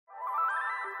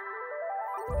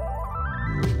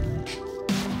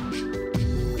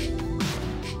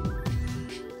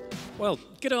Well,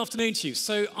 good afternoon to you.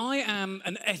 So I am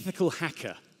an ethical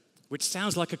hacker, which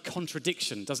sounds like a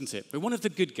contradiction, doesn't it? We're one of the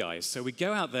good guys, so we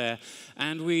go out there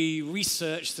and we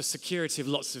research the security of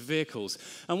lots of vehicles.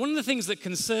 And one of the things that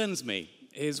concerns me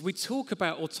is we talk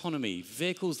about autonomy,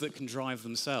 vehicles that can drive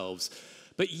themselves,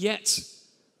 but yet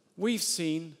we've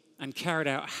seen and carried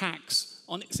out hacks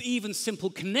on even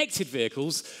simple connected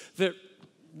vehicles that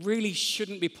really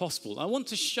shouldn't be possible. I want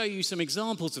to show you some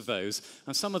examples of those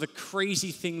and some of the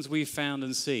crazy things we've found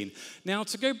and seen. Now,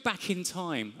 to go back in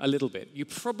time a little bit, you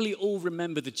probably all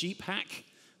remember the Jeep hack.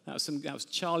 That was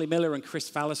Charlie Miller and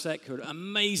Chris Valasek, who are an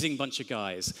amazing bunch of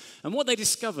guys. And what they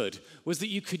discovered was that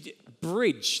you could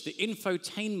bridge the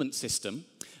infotainment system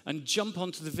and jump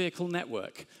onto the vehicle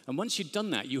network. And once you'd done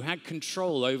that, you had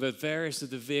control over various of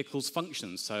the vehicle's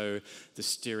functions. So the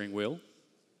steering wheel,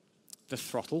 the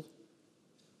throttle,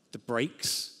 the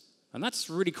brakes, and that's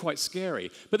really quite scary.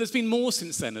 But there's been more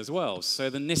since then as well. So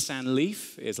the Nissan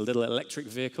Leaf is a little electric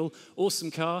vehicle,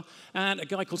 awesome car, and a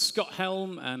guy called Scott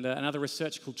Helm and another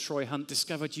researcher called Troy Hunt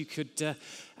discovered you could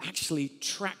actually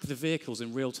track the vehicles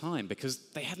in real time because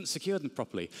they hadn't secured them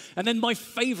properly. And then my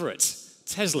favorite,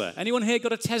 Tesla. Anyone here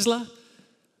got a Tesla?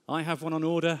 I have one on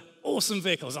order. Awesome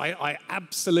vehicles. I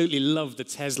absolutely love the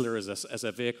Tesla as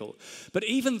a vehicle. But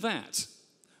even that,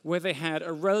 where they had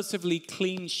a relatively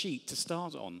clean sheet to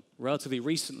start on relatively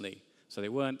recently. So they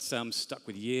weren't stuck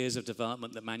with years of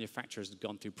development that manufacturers had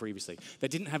gone through previously. They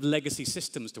didn't have legacy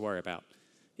systems to worry about.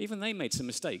 Even they made some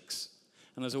mistakes.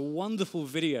 And there's a wonderful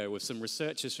video with some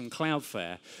researchers from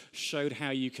Cloudflare showed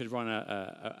how you could run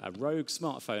a rogue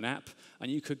smartphone app and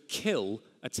you could kill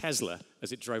a Tesla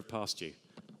as it drove past you.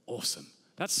 Awesome.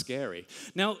 That's scary.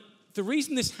 Now, the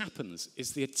reason this happens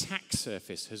is the attack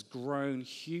surface has grown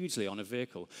hugely on a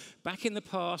vehicle. Back in the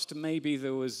past, maybe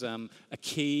there was a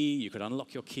key. You could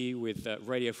unlock your key with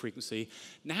radio frequency.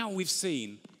 Now we've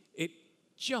seen it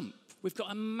jump. We've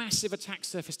got a massive attack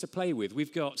surface to play with.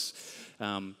 We've got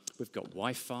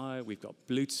Wi-Fi. We've got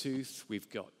Bluetooth. We've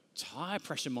got tire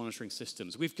pressure monitoring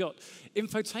systems. We've got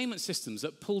infotainment systems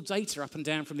that pull data up and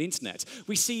down from the internet.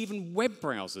 We see even web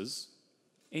browsers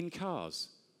in cars.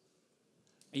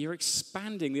 You're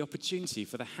expanding the opportunity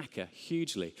for the hacker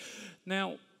hugely.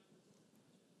 Now,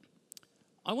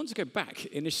 I want to go back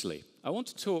initially. I want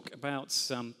to talk about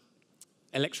some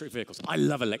electric vehicles. I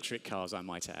love electric cars, I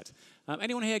might add.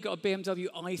 Anyone here got a BMW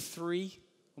i3?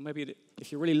 Or maybe,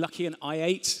 if you're really lucky, an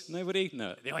i8? Nobody?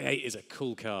 No, the i8 is a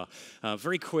cool car.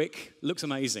 Very quick, looks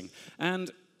amazing. And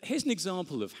here's an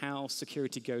example of how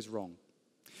security goes wrong.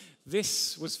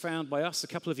 This was found by us a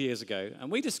couple of years ago, and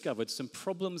we discovered some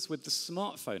problems with the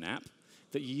smartphone app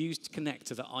that you use to connect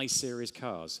to the i-Series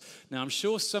cars. Now, I'm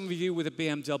sure some of you with a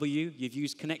BMW, you've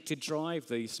used Connected Drive,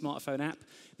 the smartphone app.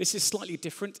 This is slightly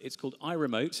different. It's called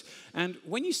iRemote, and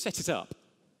when you set it up,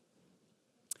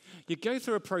 you go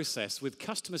through a process with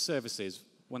customer services.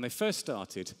 When they first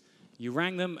started, you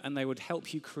rang them, and they would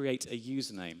help you create a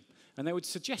username, and they would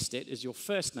suggest it as your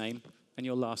first name and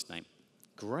your last name.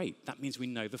 Great, that means we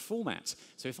know the format.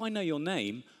 So if I know your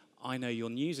name, I know your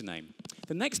username.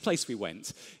 The next place we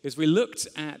went is we looked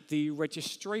at the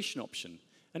registration option.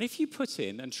 And if you put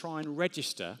in and try and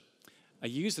register a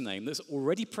username that's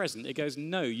already present, it goes,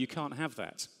 no, you can't have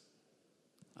that.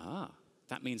 Ah,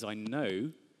 that means I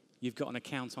know you've got an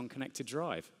account on Connected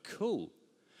Drive. Cool.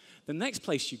 The next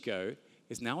place you go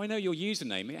is now I know your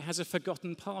username. It has a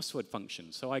forgotten password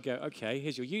function. So I go, okay,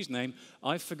 here's your username.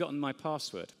 I've forgotten my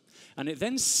password. And it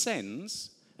then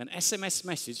sends an SMS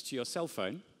message to your cell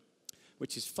phone,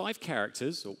 which is 5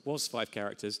 characters, or was 5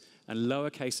 characters, and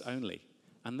lowercase only.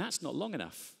 And that's not long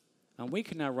enough. And we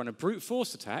can now run a brute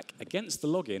force attack against the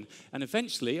login, and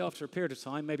eventually, after a period of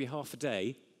time, maybe half a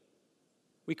day,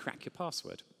 we crack your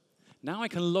password. Now I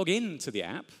can log into the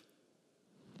app,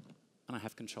 and I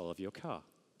have control of your car.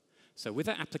 So with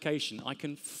that application, I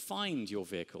can find your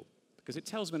vehicle, because it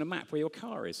tells me on a map where your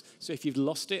car is. So if you've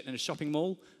lost it in a shopping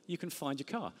mall, you can find your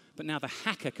car. But now the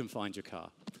hacker can find your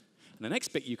car. And the next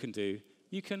bit you can do,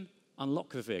 you can unlock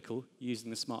the vehicle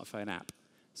using the smartphone app.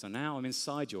 So now I'm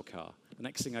inside your car. The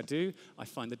next thing I do, I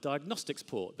find the diagnostics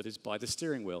port that is by the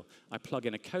steering wheel. I plug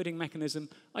in a coding mechanism,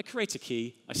 I create a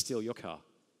key, I steal your car.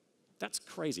 That's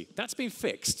crazy. That's been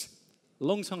fixed a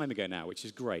long time ago now, which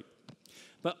is great.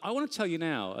 But I want to tell you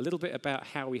now a little bit about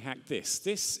how we hacked this.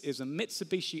 This is a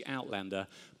Mitsubishi Outlander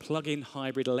plug-in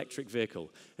hybrid electric vehicle.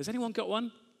 Has anyone got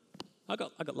one? I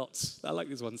got lots. I like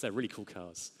these ones. They're really cool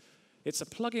cars. It's a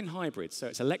plug-in hybrid, so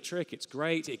it's electric. It's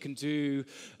great. It can do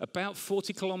about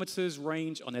 40 kilometers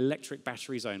range on electric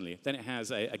batteries only. Then it has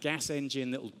a gas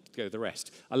engine that will go the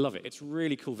rest. I love it. It's a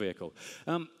really cool vehicle.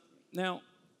 Now,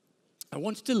 I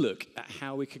wanted to look at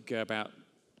how we could go about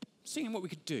seeing what we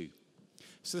could do.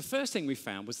 So the first thing we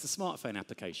found was the smartphone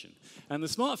application. And the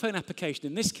smartphone application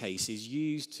in this case is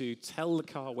used to tell the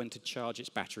car when to charge its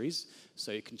batteries,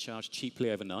 so it can charge cheaply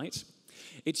overnight.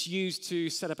 It's used to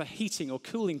set up a heating or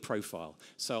cooling profile.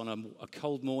 So on a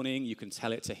cold morning, you can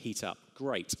tell it to heat up.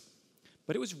 Great.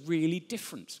 But it was really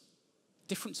different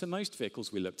to most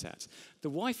vehicles we looked at. The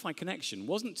Wi-Fi connection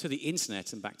wasn't to the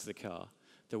internet and back to the car.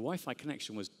 The Wi-Fi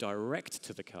connection was direct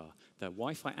to the car. The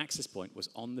Wi-Fi access point was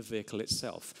on the vehicle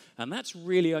itself. And that's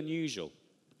really unusual.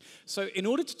 So in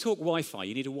order to talk Wi-Fi,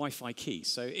 you need a Wi-Fi key.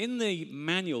 So in the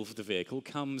manual for the vehicle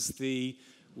comes the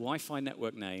Wi-Fi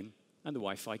network name and the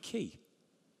Wi-Fi key.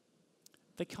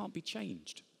 They can't be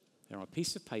changed. They're on a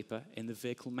piece of paper in the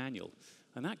vehicle manual.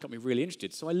 And that got me really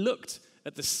interested. So I looked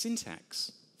at the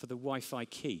syntax for the Wi-Fi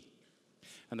key.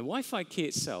 And the Wi-Fi key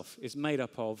itself is made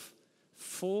up of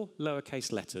 4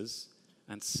 lowercase letters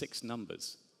and 6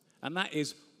 numbers. And that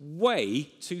is way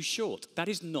too short. That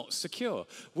is not secure.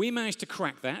 We managed to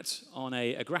crack that on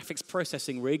a graphics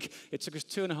processing rig. It took us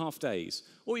 2.5 days.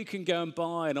 Or you can go and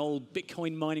buy an old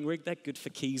Bitcoin mining rig. They're good for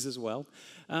keys as well.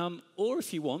 Or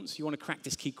if you want to crack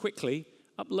this key quickly,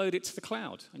 upload it to the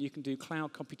cloud. And you can do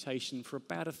cloud computation for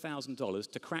about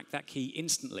 $1,000 to crack that key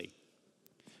instantly.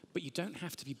 But you don't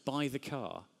have to be by the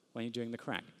car when you're doing the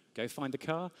crack. Go find the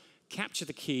car, capture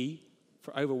the key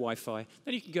for over Wi-Fi,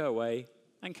 then you can go away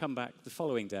and come back the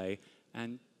following day,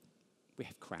 and we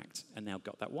have cracked and now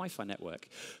got that Wi-Fi network.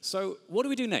 So what do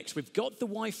we do next? We've got the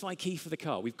Wi-Fi key for the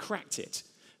car. We've cracked it.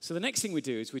 So the next thing we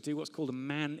do is we do what's called a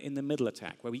man-in-the-middle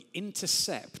attack, where we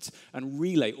intercept and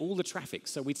relay all the traffic.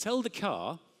 So we tell the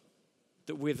car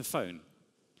that we're the phone,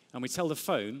 and we tell the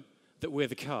phone that we're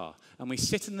the car, and we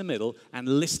sit in the middle and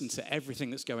listen to everything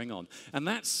that's going on. And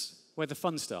that's where the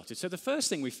fun started. So the first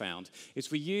thing we found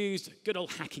is we used a good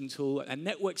old hacking tool, a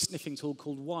network sniffing tool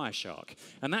called Wireshark.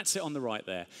 And that's it on the right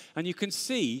there. And you can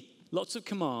see lots of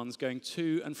commands going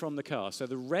to and from the car. So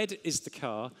the red is the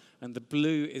car, and the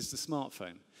blue is the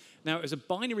smartphone. Now, it was a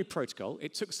binary protocol.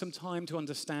 It took some time to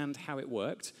understand how it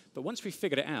worked. But once we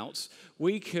figured it out,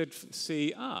 we could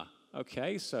see,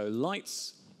 okay, so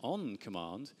lights on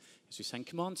command is we saying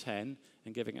command 10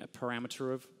 and giving it a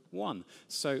parameter of 1.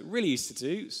 So really easy to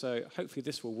do. So hopefully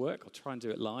this will work. I'll try and do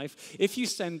it live. If you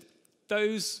send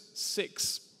those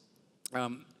 6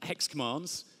 hex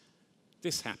commands,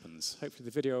 this happens. Hopefully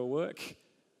the video will work.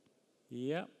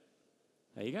 Yep.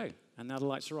 There you go. And now the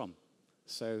lights are on.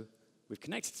 So we've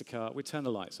connected the car. We turn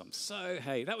the lights on. So,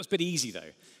 hey, that was a bit easy,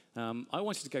 though. I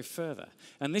wanted to go further.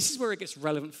 And this is where it gets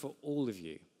relevant for all of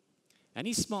you.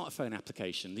 Any smartphone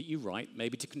application that you write,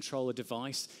 maybe to control a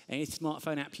device, any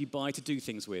smartphone app you buy to do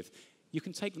things with, you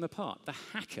can take them apart. The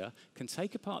hacker can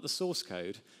take apart the source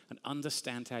code and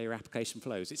understand how your application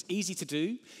flows. It's easy to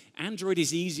do. Android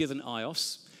is easier than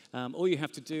iOS. All you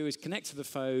have to do is connect to the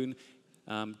phone,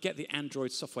 get the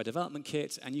Android software development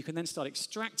kit, and you can then start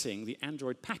extracting the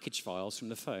Android package files from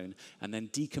the phone and then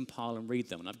decompile and read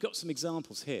them. And I've got some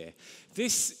examples here.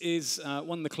 This is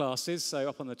one of the classes. So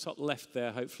up on the top left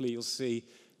there, hopefully you'll see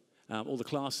all the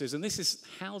classes. And this is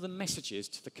how the messages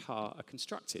to the car are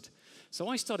constructed. So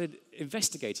I started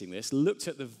investigating this, looked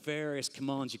at the various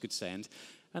commands you could send,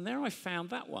 and there I found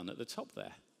that one at the top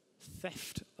there,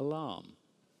 theft alarm.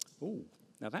 Ooh.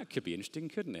 Now, that could be interesting,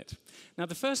 couldn't it? Now,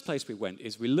 the first place we went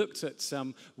is we looked at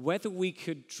whether we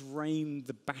could drain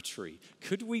the battery.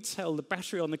 Could we tell the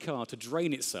battery on the car to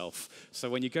drain itself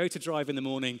so when you go to drive in the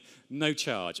morning, no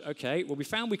charge? Okay, well, we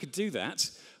found we could do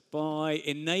that by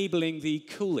enabling the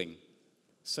cooling.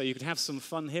 So you could have some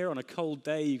fun here. On a cold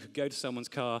day, you could go to someone's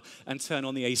car and turn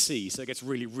on the AC so it gets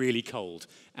really, really cold,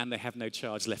 and they have no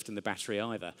charge left in the battery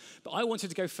either. But I wanted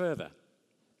to go further.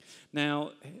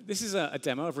 Now, this is a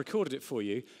demo. I've recorded it for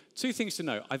you. 2 things to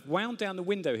know. I've wound down the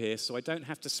window here so I don't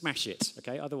have to smash it,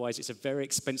 okay? Otherwise, it's a very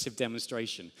expensive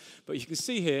demonstration. But you can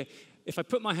see here, if I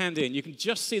put my hand in, you can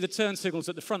just see the turn signals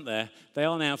at the front there. They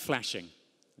are now flashing,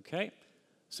 okay?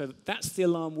 So that's the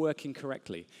alarm working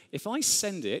correctly. If I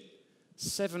send it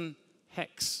 7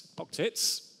 hex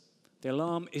octets, the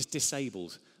alarm is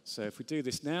disabled. So if we do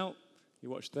this now, you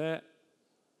watch there,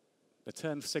 the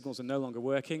turn signals are no longer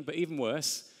working, but even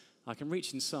worse, I can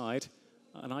reach inside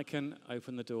and I can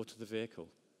open the door to the vehicle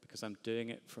because I'm doing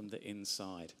it from the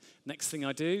inside. Next thing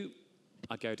I do,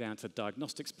 I go down to the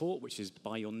diagnostics port, which is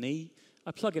by your knee.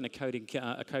 I plug in a coding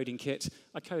kit,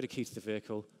 I code a key to the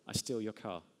vehicle, I steal your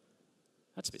car.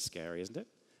 That's a bit scary, isn't it?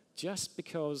 Just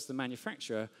because the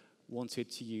manufacturer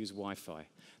wanted to use Wi-Fi.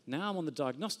 Now I'm on the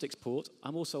diagnostics port,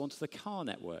 I'm also onto the car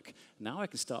network. Now I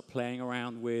can start playing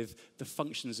around with the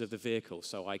functions of the vehicle.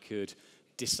 So I could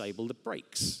disable the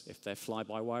brakes if they're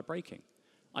fly-by-wire braking.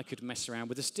 I could mess around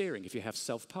with the steering if you have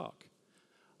self-park.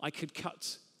 I could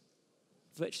cut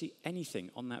virtually anything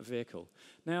on that vehicle.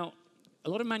 Now, a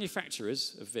lot of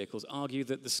manufacturers of vehicles argue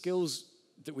that the skills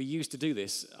that we use to do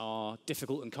this are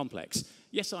difficult and complex.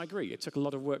 Yes, I agree. It took a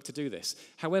lot of work to do this.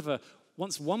 However,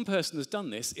 once one person has done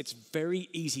this, it's very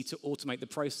easy to automate the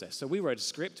process. So we wrote a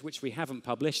script, which we haven't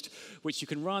published, which you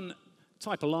can run,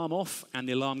 type alarm off, and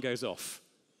the alarm goes off.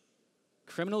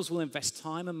 Criminals will invest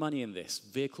time and money in this.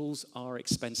 Vehicles are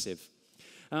expensive.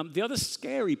 The other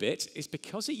scary bit is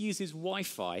because it uses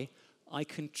Wi-Fi, I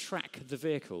can track the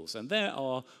vehicles. And there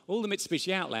are all the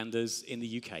Mitsubishi Outlanders in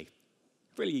the UK.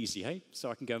 Really easy, hey? So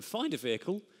I can go and find a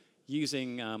vehicle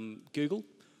using Google.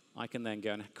 I can then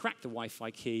go and crack the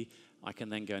Wi-Fi key. I can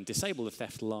then go and disable the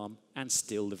theft alarm and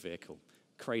steal the vehicle.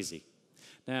 Crazy.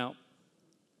 Now,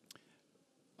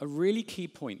 a really key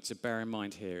point to bear in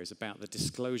mind here is about the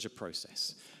disclosure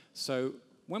process. So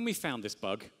when we found this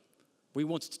bug, we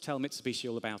wanted to tell Mitsubishi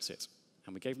all about it.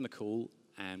 And we gave them a call,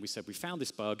 and we said, we found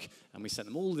this bug, and we sent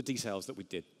them all the details that we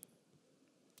did.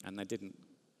 And they didn't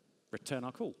return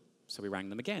our call. So we rang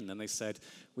them again, and they said,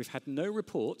 we've had no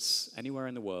reports anywhere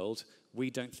in the world. We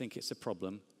don't think it's a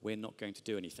problem. We're not going to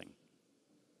do anything.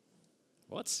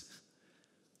 What?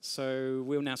 So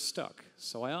we're now stuck.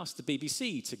 So I asked the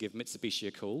BBC to give Mitsubishi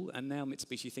a call, and now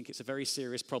Mitsubishi think it's a very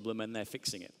serious problem, and they're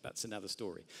fixing it. That's another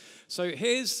story. So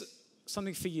here's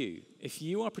something for you. If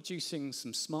you are producing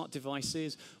some smart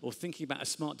devices or thinking about a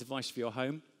smart device for your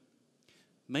home,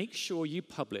 make sure you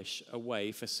publish a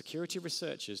way for security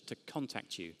researchers to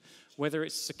contact you, whether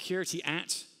it's security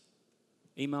at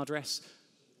email address.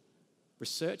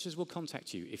 Researchers will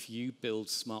contact you if you build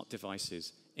smart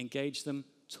devices. Engage them,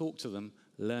 talk to them,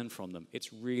 learn from them.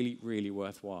 It's really, really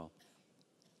worthwhile.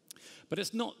 But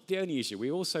it's not the only issue.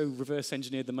 We also reverse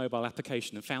engineered the mobile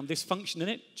application and found this function in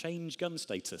it, change gun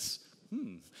status.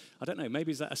 I don't know,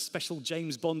 maybe is that a special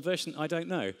James Bond version? I don't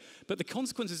know. But the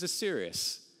consequences are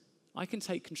serious. I can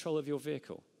take control of your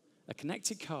vehicle, a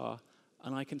connected car,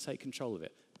 and I can take control of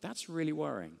it. That's really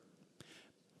worrying.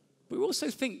 But we also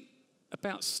think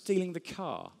about stealing the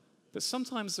car. But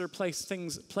sometimes there are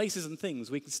places and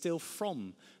things we can steal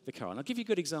from the car. And I'll give you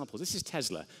good examples. This is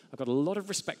Tesla. I've got a lot of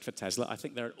respect for Tesla. I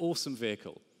think they're an awesome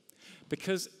vehicle.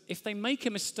 Because if they make a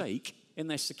mistake in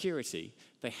their security,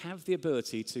 they have the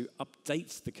ability to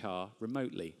update the car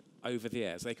remotely over the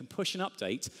air. So they can push an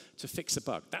update to fix a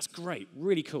bug. That's great,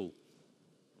 really cool.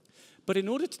 But in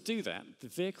order to do that, the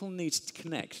vehicle needs to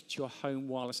connect to your home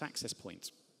wireless access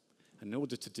point. And in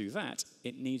order to do that,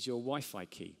 it needs your Wi-Fi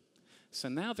key. So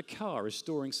now the car is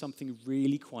storing something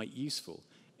really quite useful.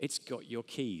 It's got your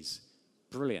keys.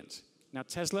 Brilliant. Now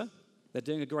Tesla, they're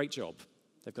doing a great job.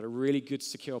 They've got a really good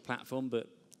secure platform, but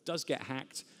it does get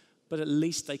hacked, but at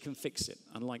least they can fix it,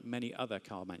 unlike many other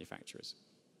car manufacturers.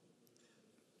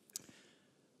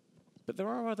 But there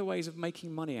are other ways of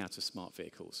making money out of smart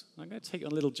vehicles. I'm going to take you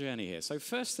on a little journey here. So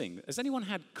first thing, has anyone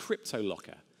had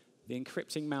CryptoLocker, the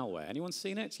encrypting malware? Anyone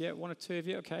seen it? Yeah, one or two of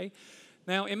you, okay.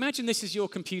 Now imagine this is your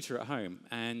computer at home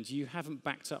and you haven't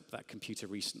backed up that computer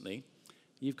recently.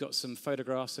 You've got some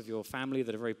photographs of your family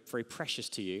that are very, very precious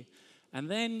to you, and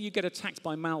then you get attacked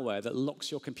by malware that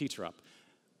locks your computer up.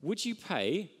 Would you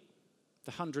pay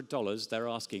the $100 they're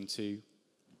asking to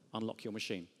unlock your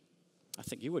machine? I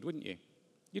think you would, wouldn't you?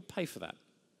 You'd pay for that.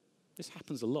 This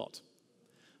happens a lot.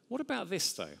 What about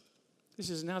this, though? This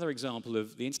is another example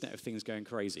of the Internet of Things going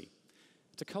crazy.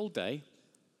 It's a cold day,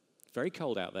 very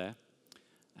cold out there,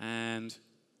 and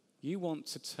you want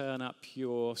to turn up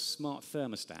your smart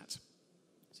thermostat.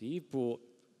 So you've bought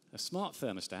a smart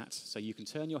thermostat so you can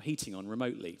turn your heating on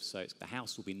remotely, so the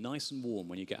house will be nice and warm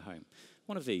when you get home.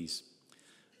 One of these.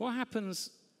 What happens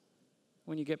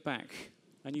when you get back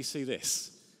and you see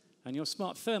this? And your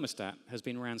smart thermostat has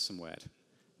been ransomwared.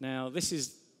 Now, this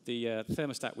is the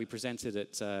thermostat we presented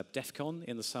at DEF CON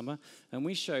in the summer, and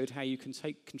we showed how you can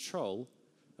take control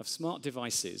of smart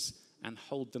devices and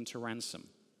hold them to ransom.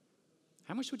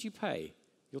 How much would you pay?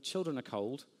 Your children are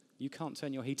cold, you can't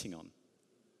turn your heating on.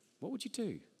 What would you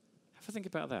do? Have a think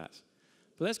about that.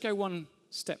 But let's go one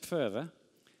step further.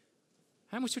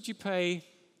 How much would you pay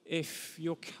if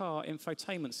your car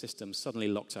infotainment system suddenly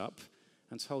locked up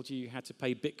and told you you had to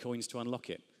pay bitcoins to unlock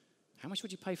it? How much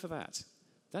would you pay for that?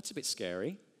 That's a bit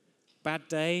scary. Bad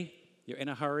day, you're in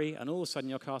a hurry, and all of a sudden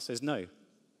your car says, no,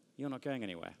 you're not going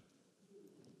anywhere.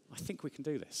 I think we can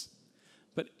do this.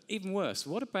 But even worse,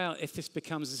 what about if this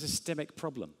becomes a systemic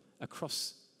problem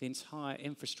across the entire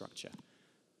infrastructure?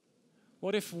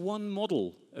 What if one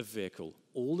model of vehicle,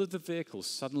 all of the vehicles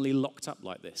suddenly locked up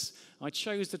like this? I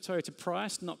chose the Toyota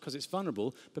Prius not because it's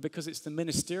vulnerable, but because it's the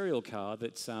ministerial car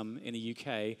that in the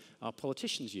UK our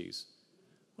politicians use.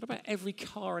 What about every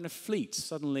car in a fleet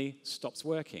suddenly stops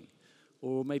working?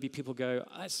 Or maybe people go,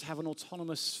 let's have an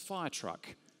autonomous fire truck.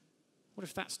 What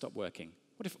if that stopped working?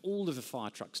 What if all of the fire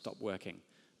trucks stopped working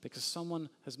because someone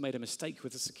has made a mistake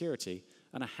with the security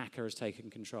and a hacker has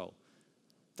taken control?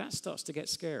 That starts to get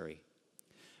scary.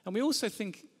 And we also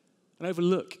think and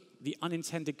overlook the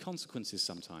unintended consequences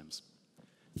sometimes.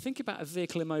 Think about a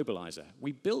vehicle immobilizer.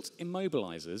 We built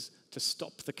immobilizers to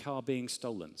stop the car being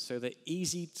stolen, so they're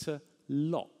easy to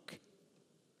lock.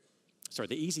 Sorry,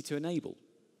 they're easy to enable,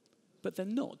 but they're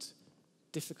not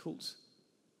difficult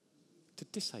to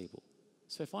disable.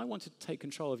 So if I wanted to take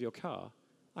control of your car,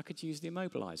 I could use the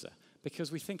immobilizer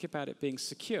because we think about it being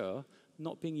secure,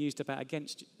 not being used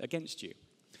against you.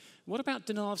 What about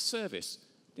denial of service?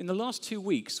 In the last 2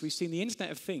 weeks, we've seen the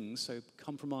Internet of Things, so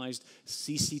compromised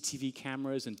CCTV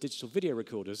cameras and digital video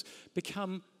recorders,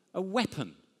 become a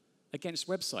weapon against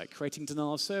website, creating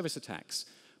denial of service attacks.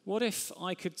 What if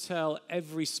I could tell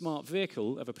every smart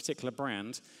vehicle of a particular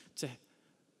brand to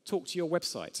talk to your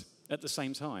website at the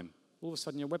same time? All of a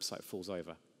sudden, your website falls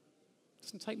over.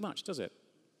 Doesn't take much, does it?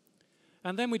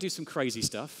 And then we do some crazy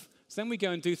stuff. So then we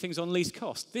go and do things on least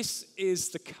cost. This is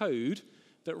the code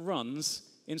that runs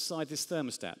inside this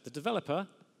thermostat. The developer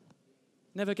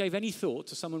never gave any thought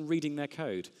to someone reading their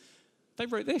code. They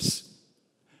wrote this.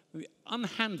 The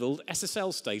unhandled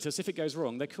SSL status, if it goes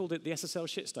wrong, they called it the SSL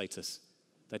shit status.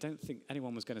 They don't think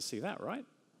anyone was going to see that, right?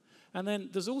 And then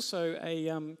there's also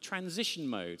a transition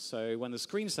mode. So when the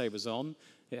screensaver's on,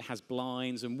 it has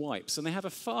blinds and wipes. And they have a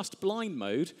fast blind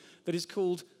mode that is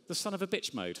called the son of a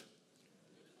bitch mode.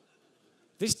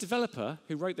 This developer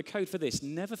who wrote the code for this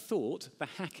never thought the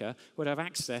hacker would have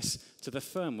access to the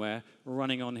firmware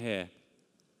running on here.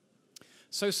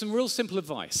 So some real simple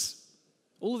advice.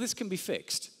 All of this can be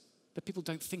fixed, but people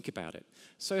don't think about it.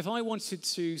 So if I wanted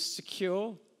to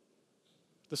secure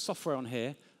the software on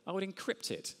here, I would encrypt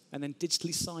it and then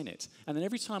digitally sign it. And then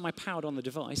every time I powered on the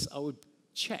device, I would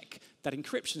check that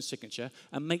encryption signature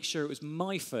and make sure it was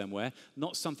my firmware,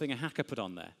 not something a hacker put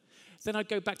on there. Then I'd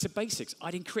go back to basics.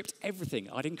 I'd encrypt everything.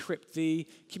 I'd encrypt the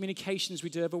communications we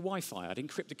do over Wi-Fi. I'd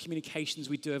encrypt the communications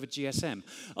we do over GSM.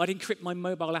 I'd encrypt my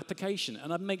mobile application,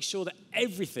 and I'd make sure that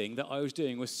everything that I was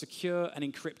doing was secure and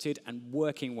encrypted and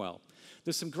working well.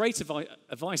 There's some great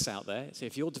advice out there. So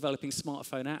if you're developing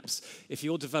smartphone apps, if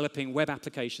you're developing web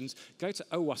applications, go to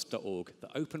OWASP.org,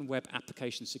 the Open Web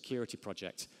Application Security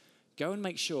Project. Go and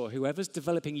make sure whoever's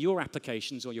developing your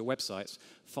applications or your websites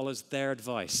follows their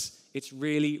advice. It's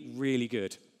really, really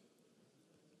good.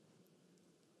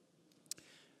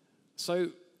 So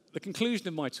the conclusion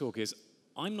of my talk is,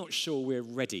 I'm not sure we're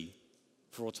ready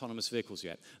for autonomous vehicles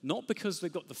yet. Not because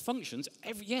they've got the functions.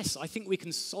 Yes, I think we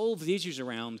can solve the issues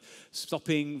around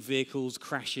stopping vehicles,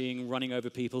 crashing, running over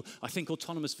people. I think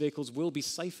autonomous vehicles will be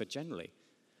safer generally.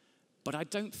 But I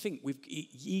don't think we've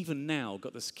even now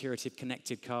got the security of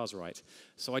connected cars right.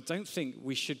 So I don't think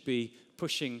we should be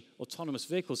pushing autonomous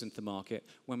vehicles into the market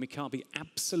when we can't be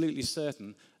absolutely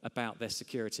certain about their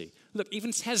security. Look,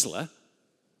 even Tesla,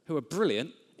 who are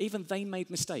brilliant, even they made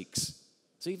mistakes.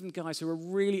 So even guys who are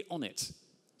really on it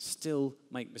still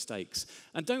make mistakes.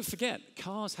 And don't forget,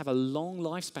 cars have a long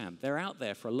lifespan. They're out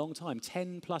there for a long time,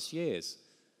 10 plus years.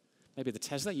 Maybe the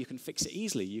Tesla, you can fix it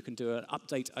easily. You can do an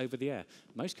update over the air.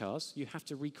 Most cars, you have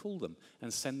to recall them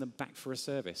and send them back for a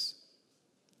service.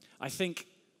 I think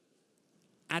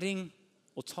adding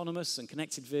autonomous and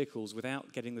connected vehicles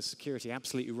without getting the security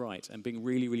absolutely right and being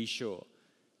really, really sure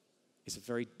is a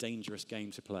very dangerous game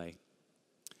to play.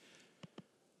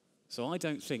 So I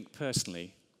don't think,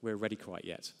 personally, we're ready quite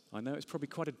yet. I know it's probably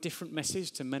quite a different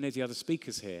message to many of the other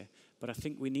speakers here, but I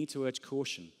think we need to urge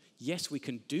caution. Yes, we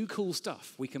can do cool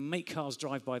stuff. We can make cars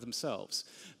drive by themselves.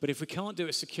 But if we can't do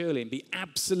it securely and be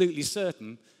absolutely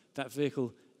certain that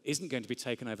vehicle isn't going to be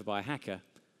taken over by a hacker,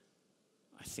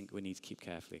 I think we need to keep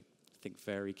carefully. Think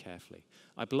very carefully.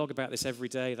 I blog about this every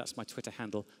day. That's my Twitter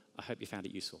handle. I hope you found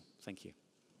it useful. Thank you.